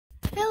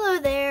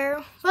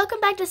welcome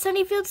back to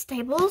Sunnyfield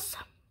Tables.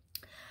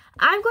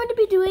 I'm going to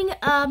be doing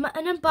an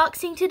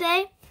unboxing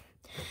today,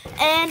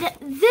 and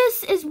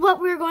this is what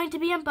we're going to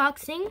be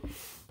unboxing.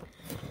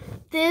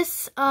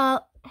 This, I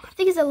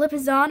think it's a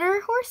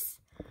Lipizzaner horse,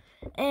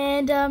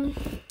 and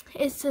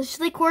it's a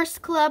Schleich horse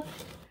club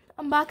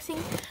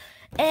unboxing.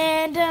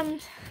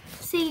 And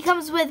see, it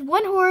comes with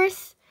one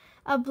horse,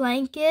 a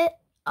blanket,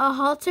 a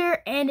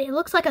halter, and it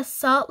looks like a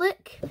salt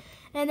lick.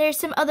 And there's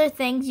some other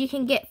things you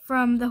can get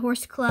from the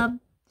horse club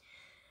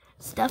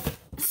stuff.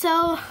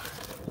 So,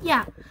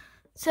 yeah.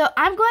 So,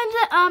 I'm going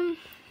to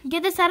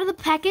get this out of the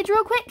package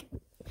real quick.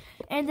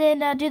 And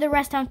then do the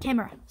rest on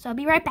camera. So, I'll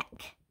be right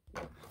back.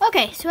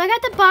 Okay, so I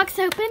got the box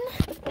open.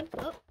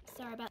 Oh,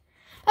 sorry about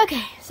that.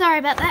 Okay, sorry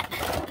about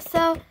that.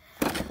 So,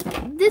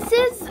 this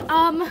is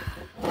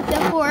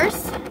the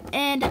horse.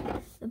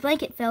 And the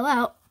blanket fell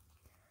out.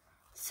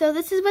 So,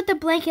 this is what the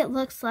blanket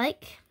looks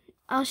like.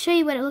 I'll show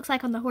you what it looks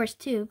like on the horse,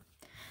 too.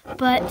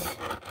 But,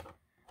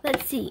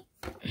 let's see.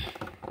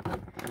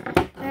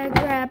 I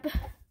grab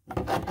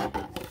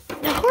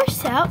the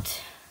horse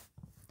out.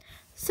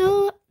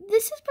 So,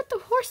 this is what the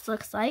horse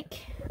looks like.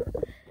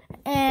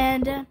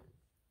 And,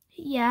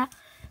 yeah.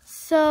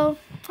 So,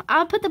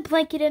 I'll put the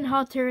blanket and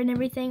halter and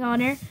everything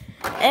on her.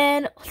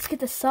 And let's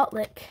get the salt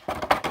lick.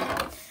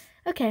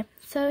 Okay,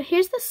 so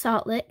here's the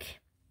salt lick.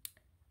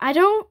 I've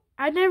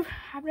never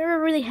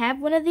really had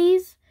one of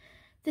these.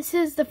 This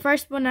is the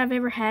first one I've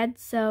ever had,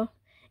 so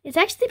it's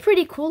actually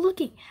pretty cool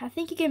looking. I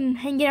think you can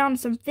hang it on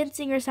some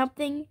fencing or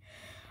something.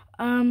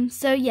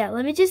 So yeah,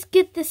 let me just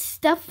get this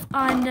stuff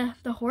on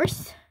the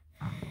horse,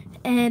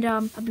 and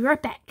I'll be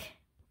right back.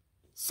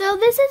 So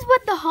this is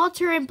what the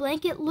halter and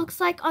blanket looks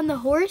like on the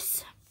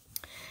horse.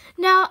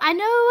 Now, I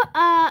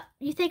know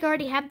you think I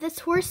already have this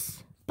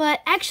horse, but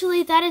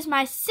actually that is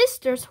my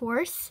sister's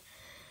horse,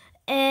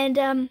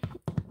 and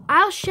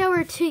I'll show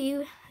her to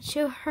you,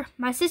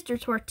 my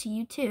sister's horse to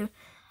you too.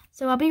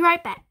 So I'll be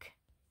right back.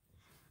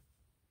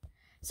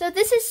 So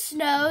this is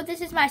Snow. This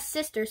is my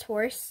sister's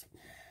horse.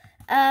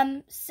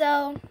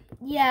 So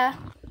yeah,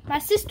 my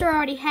sister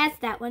already has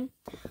that one,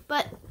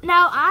 but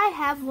now I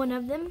have one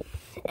of them,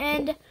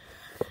 and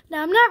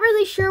now I'm not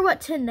really sure what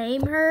to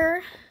name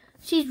her.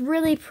 She's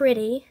really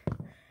pretty.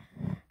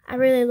 I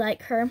really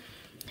like her.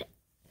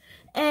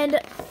 And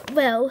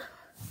well,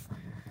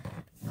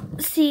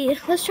 see,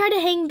 let's try to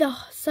hang the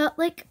salt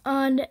lick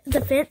on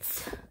the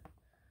fence.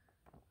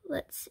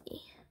 Let's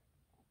see.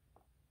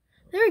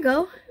 There we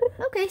go.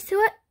 Okay,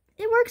 so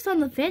it works on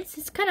the fence.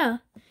 It's kind of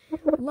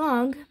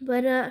long,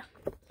 but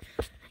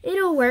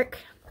it'll work.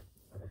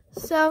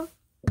 So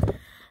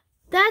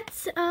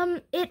that's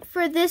it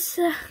for this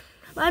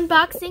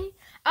unboxing.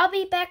 I'll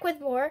be back with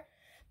more.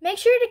 Make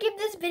sure to give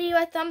this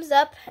video a thumbs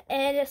up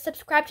and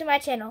subscribe to my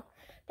channel.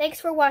 Thanks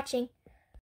for watching.